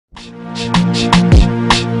Oh,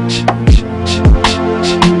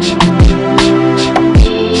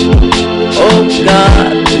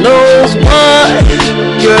 God knows why,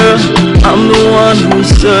 girl, I'm the one who's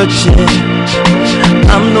searching.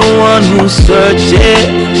 I'm the one who's searching,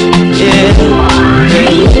 yeah.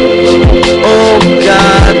 Oh,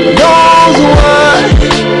 God knows why,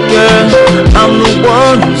 girl, I'm the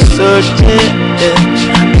one who's searching,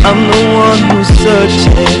 yeah. I'm the one who's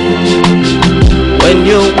searching. When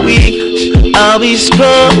you're weak, I'll be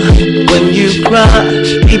strong. When you cry,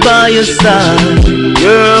 be by your side.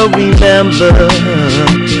 Girl, remember,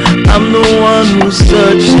 I'm the one who's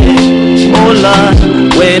searching. Oh Lord,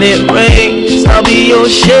 when it rains, I'll be your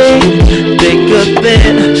shade. Thick or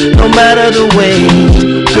thin, no matter the weight.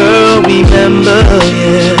 Girl, remember,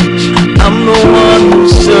 yeah, I'm the one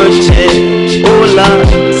who's searching. Oh Lord,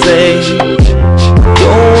 say,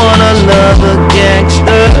 don't wanna love a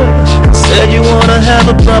gangster. Said you wanna have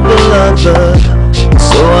a proper lover,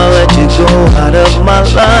 so I let you go out of my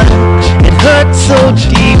life. It hurts so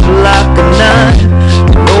deep like a knife.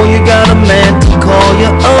 You know you got a man to call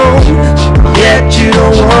your own, yet you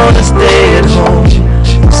don't wanna stay at home.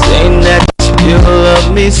 Saying that you love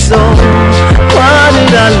me so, why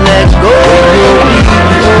did I let go?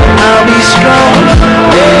 I'll be strong,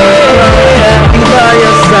 yeah, be by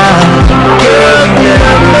your side. Girl,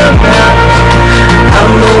 remember,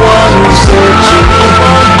 I'm the one who's searching.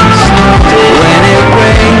 When it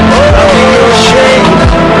rains, I'll be your shade.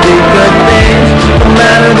 Big good thing, no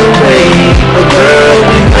matter the way. But girl,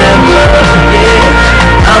 remember,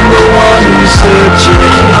 yeah, I'm the one who's searching.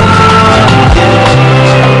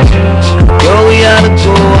 Girl, we ought to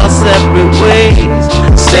go our separate ways.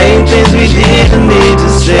 Same things we didn't need to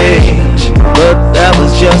say, but that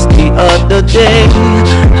was just the other day.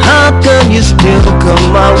 How come you still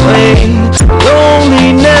come my way?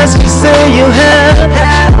 Loneliness you say you have,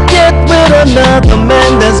 get with another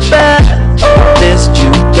man that's bad. This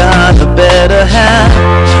you got a better half.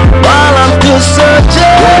 While I'm still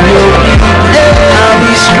searching, I'll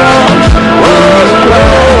be strong.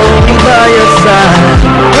 Whoa, be by your side.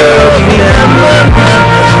 Girl, remember,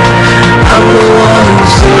 I'm the one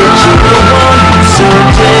who's searching.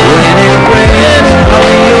 When it rains, I'll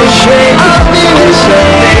be your shade. I'll be your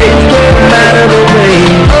shade, no matter the way.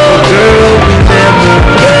 Girl, remember,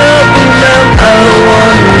 I'm the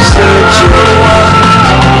one who's searching.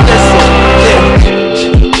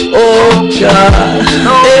 Oh God,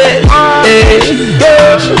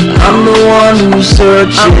 girl, I'm the one who's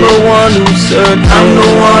searching. I'm the one who's searching. I'm the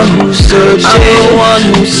one who's searching. I'm the one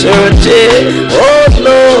who's searching. Oh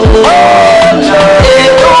girl,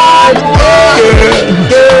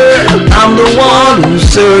 I'm the one who's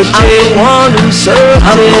searching. I'm the one who's searching.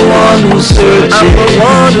 I'm the one who's searching. I'm the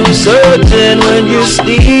one who's searching. When you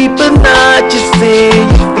sleep at night, you say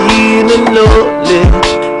you're feeling lonely.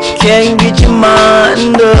 Can't get your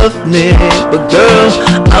mind off me, but girl,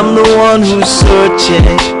 I'm the one who's searching.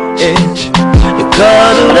 You're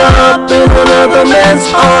cuddled up in another man's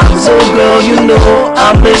arms. So girl, you know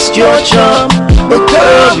I missed your charm. But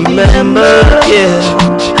girl, remember, yeah,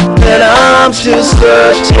 that I'm still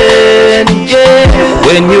searching, yeah.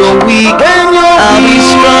 When you're weak, I'll be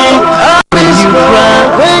strong.